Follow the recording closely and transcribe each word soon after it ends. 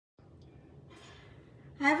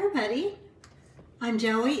Hi everybody, I'm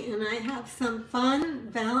Joey and I have some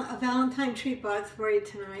fun Valentine treat box for you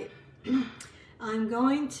tonight. I'm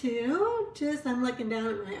going to I'm looking down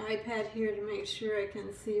at my iPad here to make sure I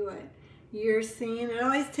can see what you're seeing. It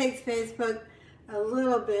always takes Facebook a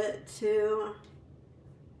little bit to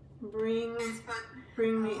bring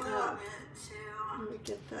me up. Let me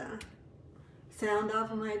get the sound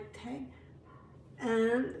off of my tag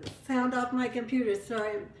and sound off my computer.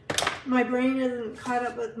 Sorry, my brain isn't caught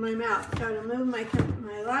up with my mouth. Got to move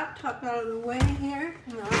my laptop out of the way here.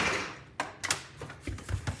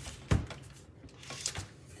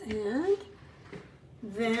 And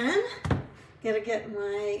then gotta get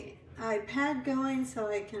my iPad going so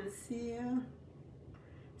I can see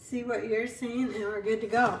what you're seeing, and we're good to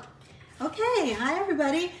go. Okay, hi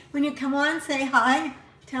everybody. When you come on, say hi.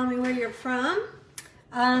 Tell me where you're from.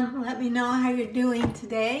 Let me know how you're doing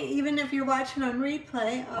today. Even if you're watching on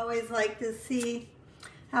replay, I always like to see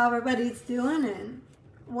how everybody's doing and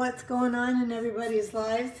what's going on in everybody's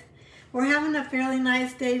lives. We're having a fairly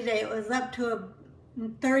nice day today. It was up to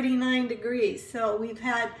 39 degrees, so we've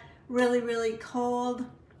had really cold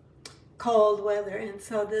weather, and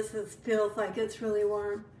so feels like it's really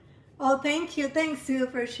warm. Oh, thank you. Thanks, Sue,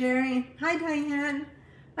 for sharing. Hi, Diane.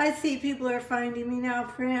 I see people are finding me now,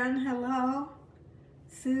 friend. Hello.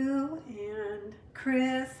 Sue and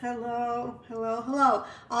Chris, hello.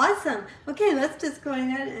 Awesome. Okay, let's just go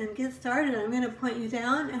ahead and get started. I'm going to point you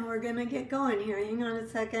down and we're going to get going here. Hang on a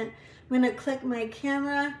second. I'm going to click my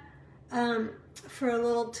camera for a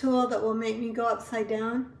little tool that will make me go upside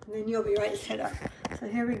down, and then you'll be right side up. So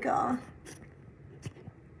here we go.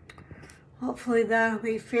 Hopefully that'll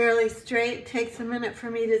be fairly straight. It takes a minute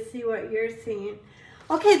for me to see what you're seeing.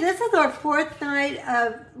 Okay, this is our fourth night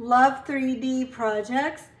of Love 3D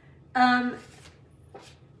projects. I'm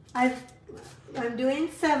doing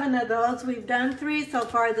 7 of those. We've done 3 so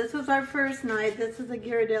far. This was our first night. This is a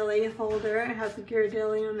Ghirardelli holder. It has a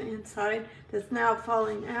Ghirardelli on the inside that's now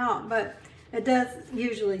falling out, but it does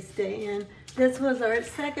usually stay in. This was our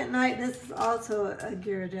second night. This is also a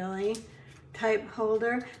Ghirardelli type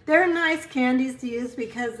holder. They're nice candies to use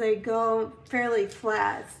because they go fairly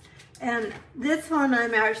flat. And this one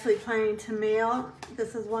I'm actually planning to mail.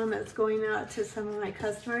 This is one that's going out to some of my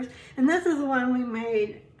customers. And this is the one we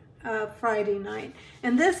made Friday night.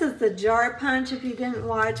 And this is the jar punch. If you didn't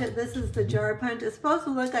watch it, this is the jar punch. It's supposed to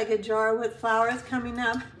look like a jar with flowers coming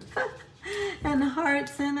up and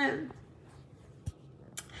hearts in it.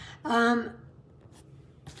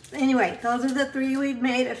 Anyway, those are the 3 we've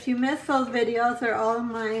made. If you missed those videos, they're all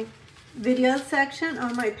in my video section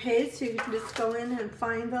on my page, so you can just go in and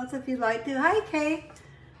find those if you'd like to. Hi, Kay.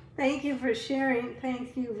 Thank you for sharing.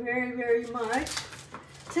 Thank you very much.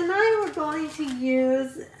 Tonight we're going to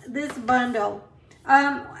use this bundle.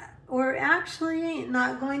 We're actually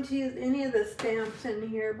not going to use any of the stamps in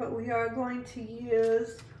here, but we are going to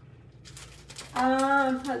use,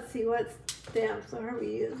 let's see, what stamps are we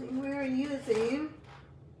using? We're using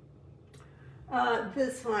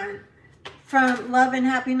this one. From Love and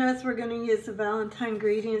Happiness, we're going to use the Valentine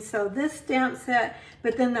greetings. So this stamp set,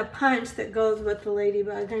 but then the punch that goes with the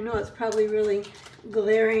ladybug. I know it's probably really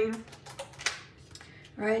glaring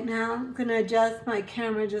right now. I'm going to adjust my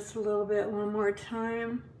camera just a little bit one more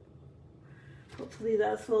time. Hopefully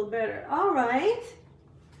that's a little better. All right.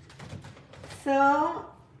 So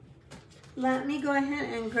let me go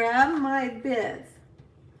ahead and grab my bits.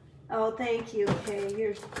 Oh, thank you, Kay.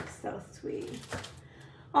 You're so sweet.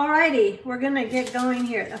 Alrighty, we're gonna get going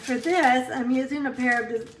here. For this, I'm using a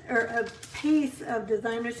piece of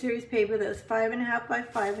designer series paper that's 5.5 by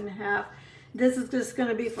 5.5. This is just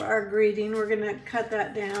gonna be for our greeting. We're gonna cut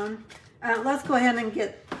that down. Let's go ahead and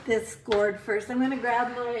get this scored first. I'm gonna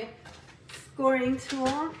grab my scoring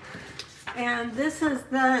tool, and this is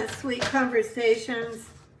the Sweet Conversations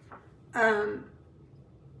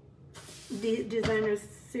designer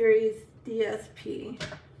series DSP.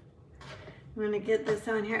 I'm going to get this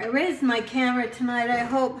on here. I raised my camera tonight. I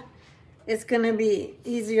hope it's going to be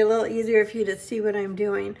a little easier for you to see what I'm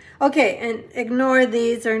doing. Okay, and ignore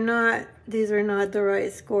these are not the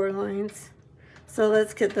right score lines. So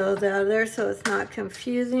let's get those out of there so it's not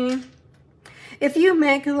confusing. If you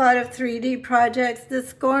make a lot of 3D projects, the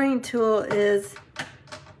scoring tool is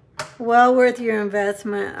well worth your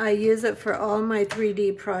investment. I use it for all my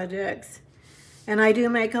 3D projects. And I do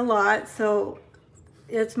make a lot, so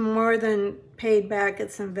it's more than paid back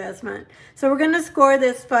its investment. So we're going to score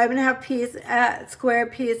this 5.5 square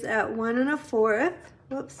piece at 1 1/4.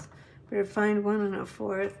 Whoops, better find 1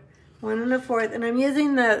 1/4. 1 1/4, and I'm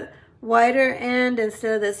using the wider end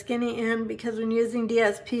instead of the skinny end because when using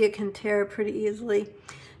DSP it can tear pretty easily.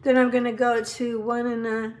 Then I'm going to go to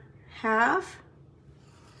 1.5.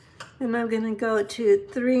 Then I'm going to go to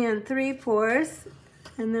 3 3/4,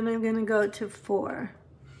 and then I'm going to go to 4.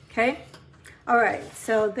 Okay? All right,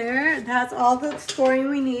 so there, that's all the scoring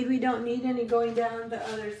we need. We don't need any going down the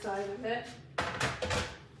other side of it.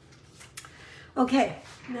 Okay,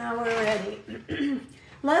 now we're ready.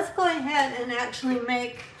 Let's go ahead and actually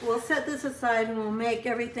we'll set this aside and we'll make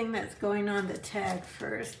everything that's going on the tag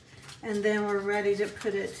first. And then we're ready to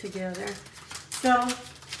put it together. So,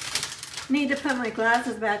 need to put my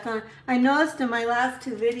glasses back on. I noticed in my last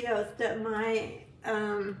 2 videos that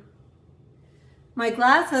my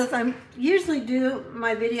glasses, I usually do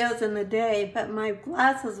my videos in the day, but my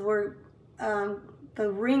glasses were, the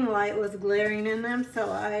ring light was glaring in them, so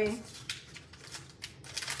I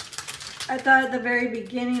thought at the very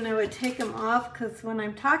beginning I would take them off, because when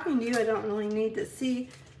I'm talking to you, I don't really need to see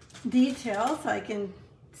details. I can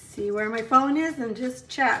see where my phone is and just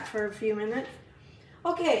chat for a few minutes.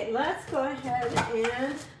 Okay, let's go ahead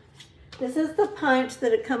and, this is the punch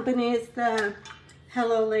that accompanies the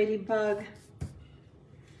Hello Ladybug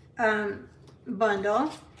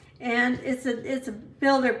bundle, and it's a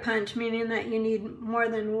builder punch, meaning that you need more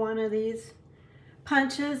than one of these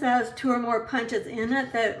punches. It has 2 or more punches in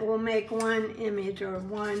it that will make one image or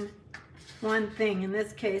one thing, in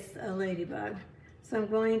this case a ladybug. So I'm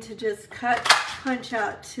going to just punch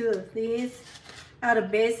out 2 of these out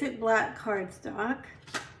of basic black cardstock.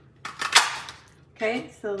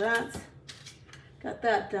 Okay, so that's got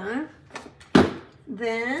that done.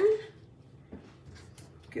 Then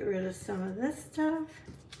get rid of some of this stuff.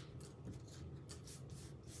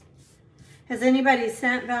 Has anybody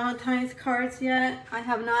sent Valentine's cards yet? I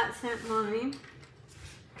have not sent mine.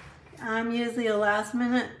 I'm usually a last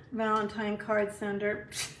minute Valentine card sender.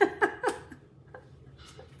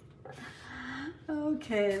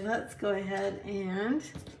 Okay, let's go ahead and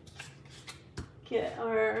get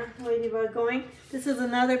our ladybug going. This is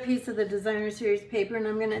another piece of the designer series paper, and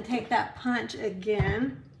I'm going to take that punch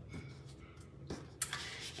again.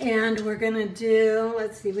 And we're going to do,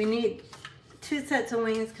 let's see, we need 2 sets of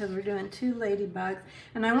wings because we're doing 2 ladybugs.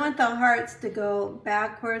 And I want the hearts to go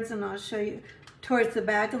backwards, and I'll show you towards the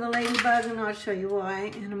back of the ladybug, and I'll show you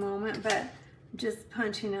why in a moment. But just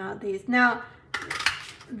punching out these. Now,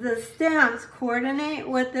 the stamps coordinate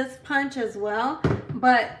with this punch as well,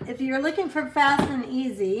 but if you're looking for fast and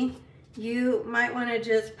easy, you might want to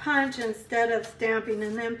just punch instead of stamping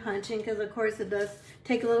and then punching, because of course it does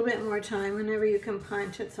take a little bit more time. Whenever you can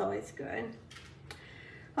punch, it's always good.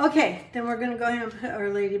 Okay, then we're going to go ahead and put our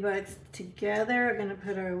ladybugs together. We're going to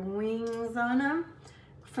put our wings on them.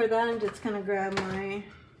 For that, I'm just going to grab my,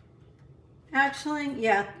 actually,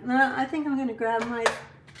 yeah, I think I'm going to grab my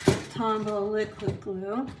Tombow liquid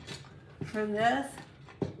glue for this.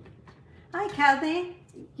 Hi, Kathy.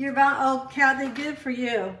 You're about, oh, Kathy, good for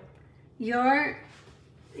you. You're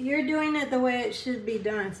doing it the way it should be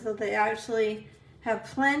done, so they actually have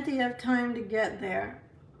plenty of time to get there.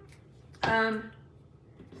 You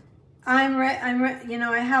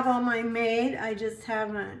know, I have all mine made. I just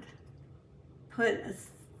haven't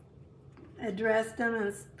addressed them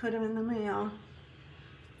and put them in the mail.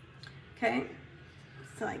 Okay,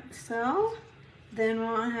 like so. Then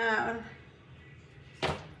we'll have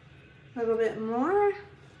a little bit more.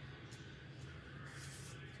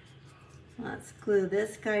 Let's glue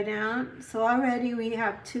this guy down. So already we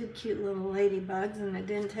have 2 cute little ladybugs, and it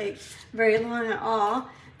didn't take very long at all.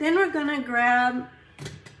 Then we're gonna grab,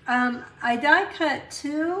 I die cut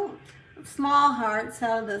 2 small hearts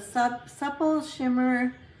out of the supple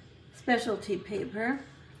shimmer specialty paper.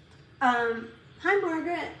 Hi,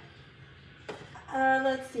 Margaret.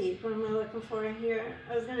 Let's see, what am I looking for here?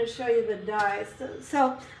 I was going to show you the dies.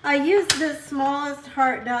 So I used the smallest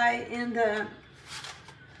heart die in the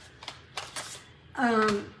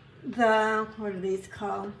what are these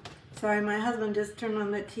called? Sorry, my husband just turned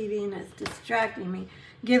on the TV and it's distracting me.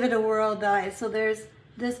 Give It a Whirl die. So there's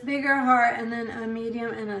this bigger heart and then a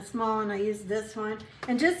medium and a small, and I used this one.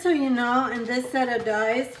 And just so you know, in this set of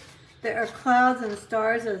dies, there are clouds and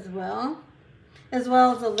stars as well as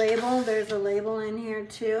a label. There's a label in here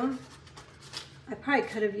too. I probably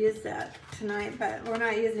could have used that tonight, but we're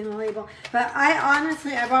not using a label. But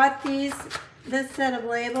I bought this set of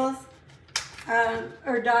labels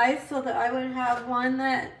or dies so that I would have one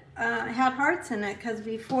that had hearts in it, because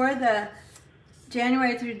before the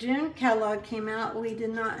January through June catalog came out, we did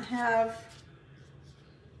not have.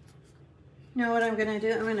 You know what I'm going to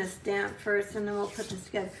do? I'm going to stamp first and then we'll put this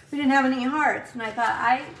together. We didn't have any hearts, and I thought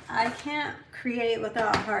I can't create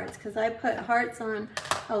without hearts, because I put hearts on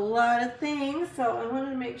a lot of things, so I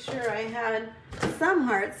wanted to make sure I had some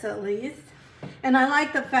hearts at least. And I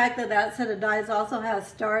like the fact that that set of dies also has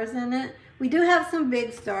stars in it. We do have some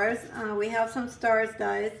big stars. We have some stars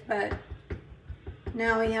dies, but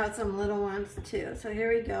now we have some little ones too. So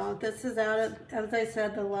here we go. This is out of, as I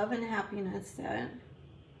said, the Love and Happiness set.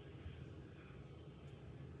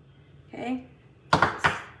 Okay,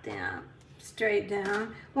 stamp straight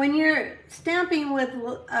down. When you're stamping with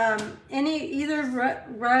either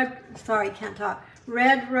red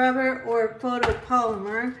rubber or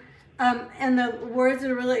photopolymer, and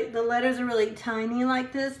the letters are really tiny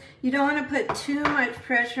like this, you don't want to put too much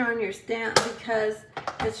pressure on your stamp because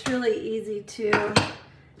it's really easy to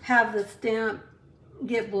have the stamp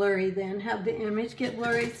get blurry then, have the image get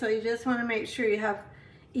blurry. So you just want to make sure you have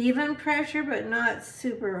even pressure but not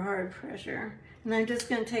super hard pressure. And I'm just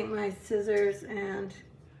going to take my scissors and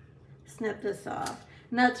snip this off.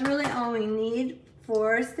 And that's really all we need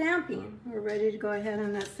for stamping. We're ready to go ahead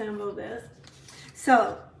and assemble this.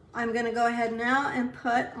 So I'm going to go ahead now and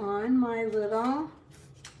put on my little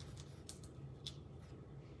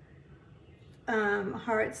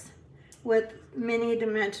hearts with mini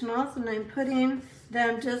dimensionals, and I'm putting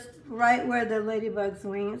them just right where the ladybug's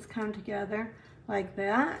wings come together, like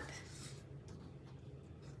that.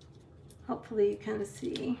 Hopefully you can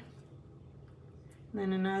see. And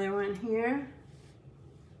then another one here.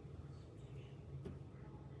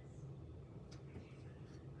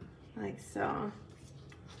 Like so.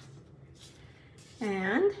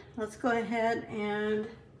 And let's go ahead and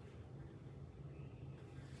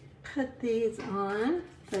put these on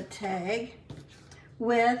the tag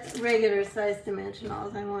with regular size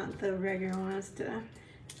dimensionals. I want the regular ones to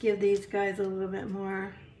give these guys a little bit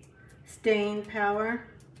more staying power.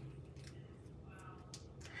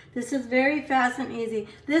 This is very fast and easy.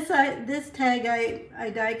 This tag I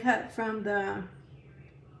die cut from the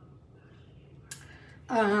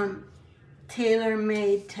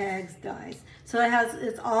tailor-made tags dies. So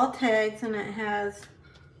it's all tags, and it has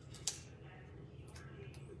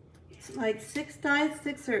like 6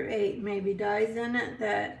 or 8 maybe dies in it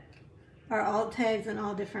that are all tags in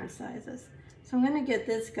all different sizes. So I'm going to get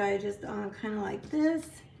this guy just on kind of like this,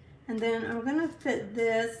 and then I'm going to fit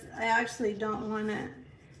this. I actually don't want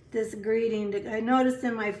this greeting I noticed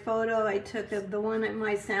in my photo I took of the one at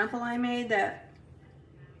my sample I made that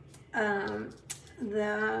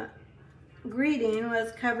the greeting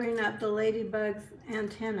was covering up the ladybug's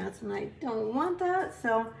antennas, and I don't want that,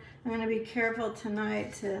 so I'm going to be careful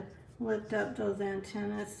tonight to lift up those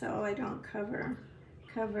antennas so I don't cover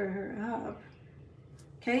her up.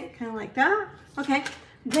 Okay, kind of like that. Okay,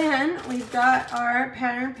 then we've got our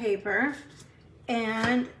pattern paper,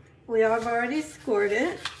 and we have already scored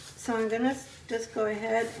it, so I'm going to just go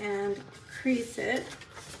ahead and crease it.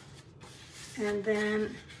 And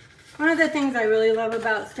then one of the things I really love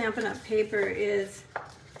about Stampin' Up! Paper is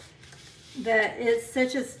that it's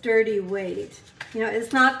such a sturdy weight. You know,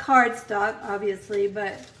 it's not cardstock, obviously,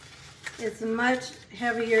 but it's much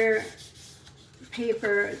heavier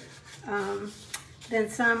paper than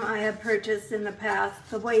some I have purchased in the past,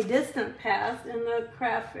 the way distant past, in the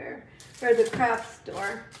craft fair, or the craft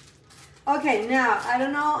store. Okay, now, I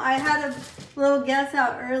don't know, I had a little guess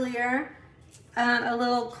out earlier, a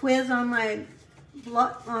little quiz on my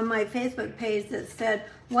Facebook page that said,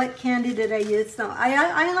 what candy did I use? So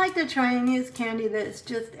I like to try and use candy that's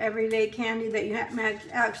just everyday candy that you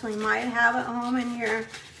actually might have at home in your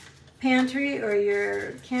pantry or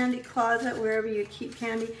your candy closet, wherever you keep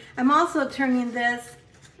candy. I'm also turning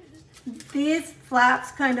these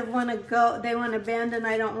flaps kind of want to go, they want to bend, and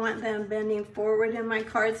I don't want them bending forward in my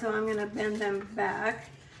card, so I'm going to bend them back,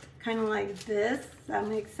 kind of like this. Does that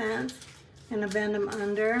make sense? I'm going to bend them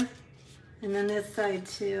under. And then this side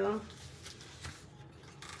too.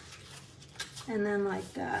 And then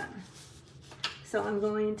like that. So I'm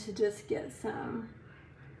going to just get some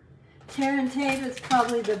tear and tape. Is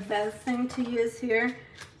probably the best thing to use here.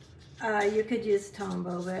 You could use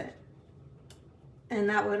Tombow, and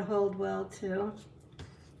that would hold well too.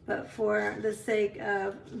 But for the sake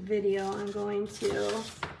of video, I'm going to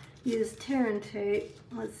use tear and tape.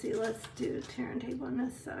 Let's see, let's do tear and tape on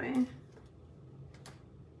this side.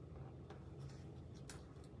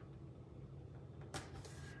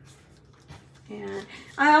 And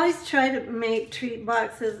I always try to make treat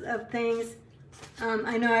boxes of things.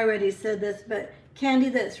 I know I already said this, but candy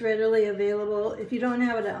that's readily available. If you don't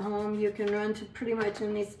have it at home, you can run to pretty much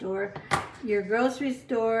any store. Your grocery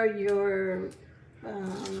store, your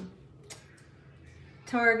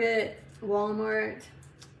Target, Walmart,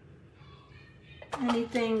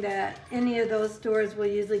 anything that any of those stores will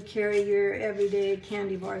usually carry your everyday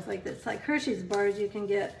candy bars like this. Like Hershey's bars you can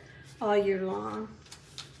get all year long.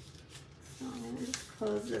 So I'm going to just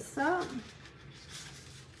close this up.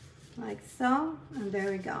 like so, and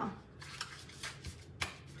there we go.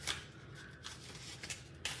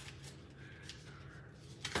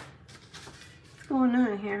 What's going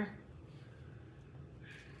on here?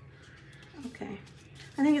 Okay,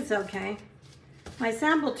 I think it's okay. My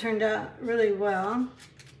sample turned out really well.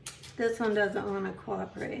 This one doesn't want to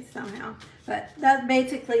cooperate somehow, but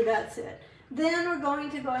that's it. Then we're going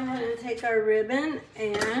to go ahead and take our ribbon,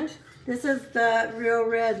 and this is the Real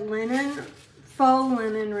Red linen, faux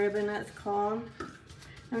linen ribbon it's called.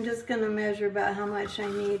 I'm just going to measure about how much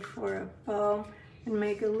I need for a bow and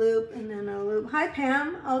make a loop and then a loop. Hi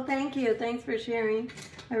Pam, oh thank you, thanks for sharing.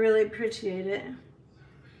 I really appreciate it.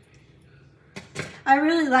 I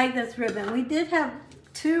really like this ribbon. We did have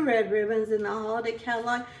 2 red ribbons in the holiday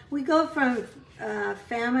catalog. We go from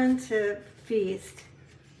famine to feast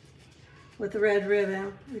with the red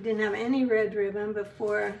ribbon. We didn't have any red ribbon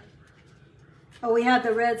before. Oh, we had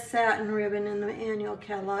the red satin ribbon in the annual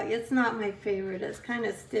catalog. It's not my favorite. It's kind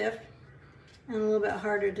of stiff and a little bit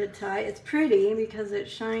harder to tie. It's pretty because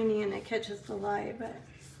it's shiny and it catches the light, but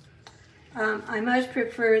I much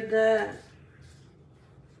prefer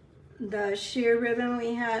the sheer ribbon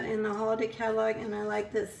we had in the holiday catalog, and I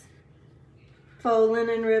like this faux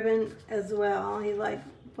linen ribbon as well. I like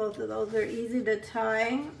both of those. They're easy to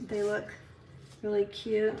tie. They look really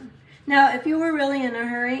cute. Now, if you were really in a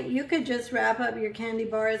hurry, you could just wrap up your candy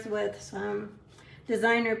bars with some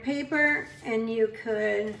designer paper, and you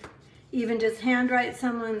could even just handwrite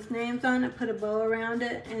someone's names on it, put a bow around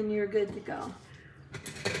it, and you're good to go.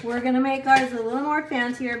 We're going to make ours a little more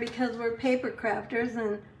fancier because we're paper crafters,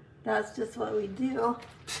 and that's just what we do.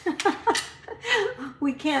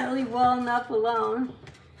 We can't leave well enough alone.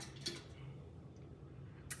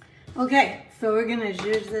 Okay, so we're gonna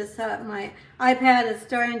zhuzh this up. My iPad is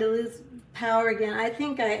starting to lose power again. I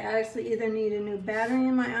think I actually either need a new battery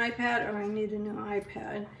in my iPad or I need a new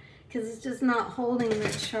iPad because it's just not holding the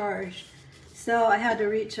charge. So I had to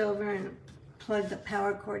reach over and plug the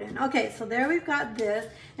power cord in. Okay, so there we've got this.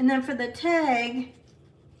 And then for the tag,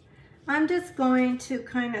 I'm just going to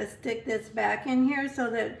kind of stick this back in here so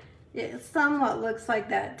that it somewhat looks like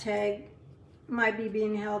that tag might be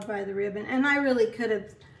being held by the ribbon. And I really could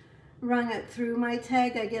have rung it through my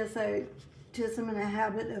tag. I guess I just am in a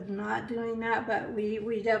habit of not doing that, but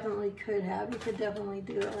we definitely could have. You could definitely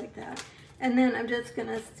do it like that. And then I'm just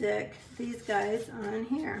gonna stick these guys on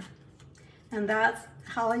here. And that's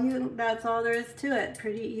all there is to it.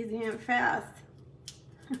 Pretty easy and fast.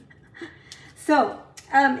 So,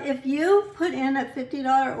 if you put in a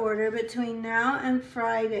 $50 order between now and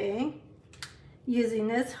Friday using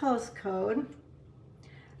this host code,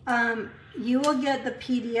 you will get the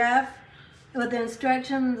PDF with the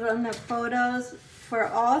instructions on the photos for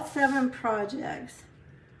all 7 projects.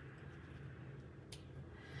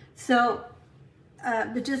 So,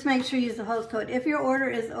 but just make sure you use the host code. If your order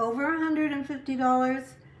is over $150,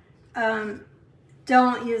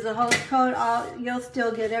 don't use the host code. You'll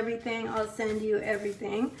still get everything. I'll send you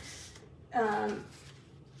everything.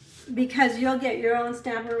 Because you'll get your own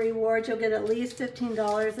Stampin' Rewards. You'll get at least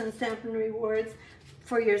 $15 in Stampin' Rewards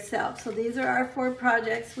for yourself. So these are our 4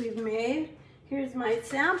 projects we've made. Here's my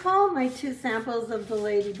sample, my 2 samples of the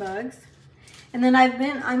Ladybugs. And then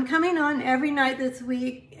I'm coming on every night this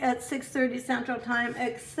week at 6:30 Central Time,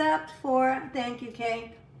 except for, thank you,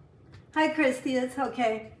 Kay. Hi, Christy, it's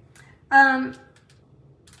okay.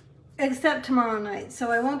 Except tomorrow night.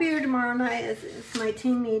 So I won't be here tomorrow night. It's my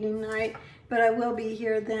team meeting night, but I will be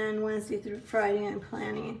here then Wednesday through Friday and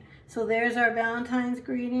planning. So there's our Valentine's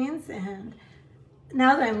greetings. And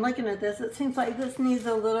now that I'm looking at this, it seems like this needs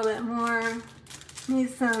a little bit more,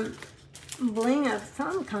 needs some bling of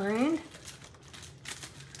some kind.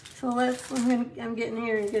 So I'm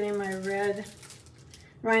getting my red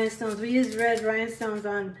rhinestones. We used red rhinestones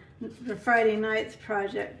on the Friday night's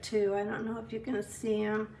project too. I don't know if you can see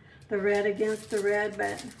them, the red against the red,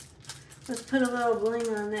 but let's put a little bling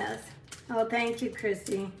on this. Oh, thank you,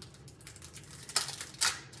 Chrissy.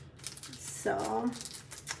 So,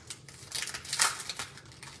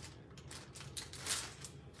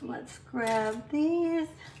 let's grab these.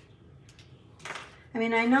 I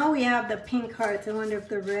mean, I know we have the pink hearts. I wonder if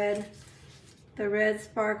the red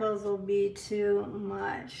sparkles will be too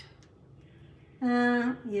much.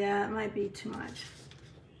 Yeah, it might be too much.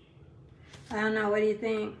 I don't know, what do you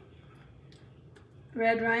think?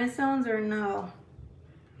 Red rhinestones or no?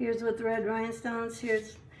 Here's with red rhinestones,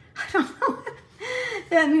 here's, I don't know.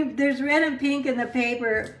 I mean, there's red and pink in the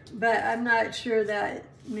paper, but I'm not sure that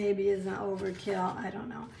maybe is an overkill. I don't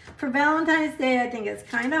know. For Valentine's Day, I think it's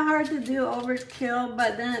kind of hard to do overkill,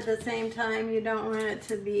 but then at the same time, you don't want it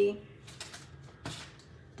to be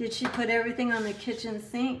Did she put everything on the kitchen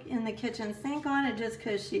sink, in the kitchen sink on it just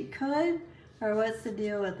because she could? Or what's the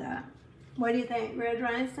deal with that? What do you think? Red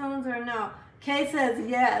rhinestones or no? Kay says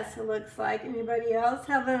yes, it looks like. Anybody else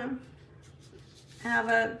have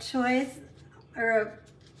a choice or a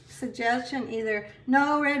suggestion? Either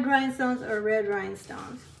no red rhinestones or red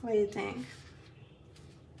rhinestones. What do you think?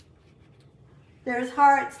 There's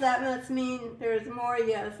hearts, that must mean there's more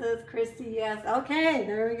yeses. Christy, yes. Okay,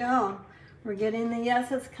 there we go. We're getting the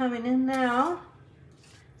yeses coming in now.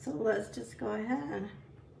 So let's just go ahead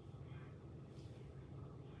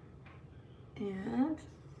and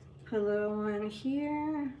put a little one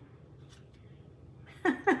here.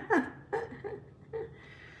 Oh,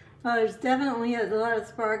 there's definitely a lot of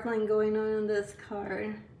sparkling going on in this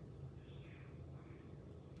card.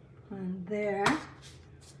 And there.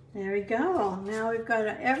 There we go. Now we've got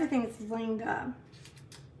everything's blinged up.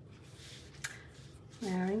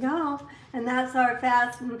 There we go. And that's our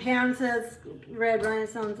fast, and Pam says red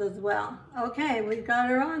rhinestones as well. Okay, we've got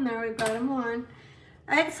her on there. We've got them on.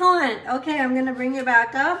 Excellent. Okay, I'm going to bring you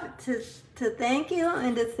back up to thank you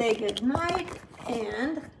and to say good night.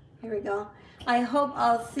 And here we go. I hope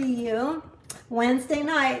I'll see you Wednesday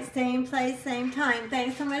night, same place, same time.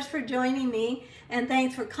 Thanks so much for joining me. And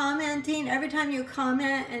thanks for commenting. Every time you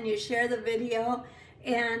comment and you share the video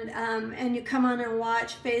and you come on and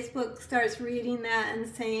watch, Facebook starts reading that and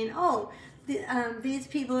saying, oh, these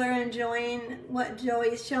people are enjoying what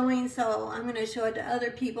Joey's showing, so I'm going to show it to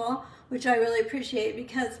other people, which I really appreciate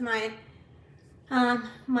because my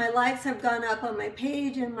likes have gone up on my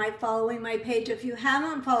page and my following my page. If you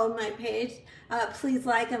haven't followed my page, please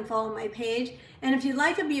like and follow my page. And if you'd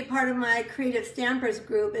like to be a part of my Creative Stampers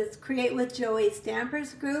group, it's Create with Joey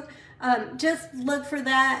Stampers group. Just look for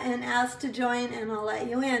that and ask to join and I'll let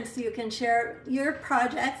you in so you can share your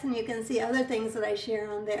projects and you can see other things that I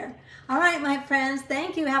share on there. All right, my friends,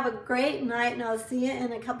 thank you. Have a great night and I'll see you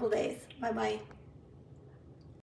in a couple days. Bye-bye.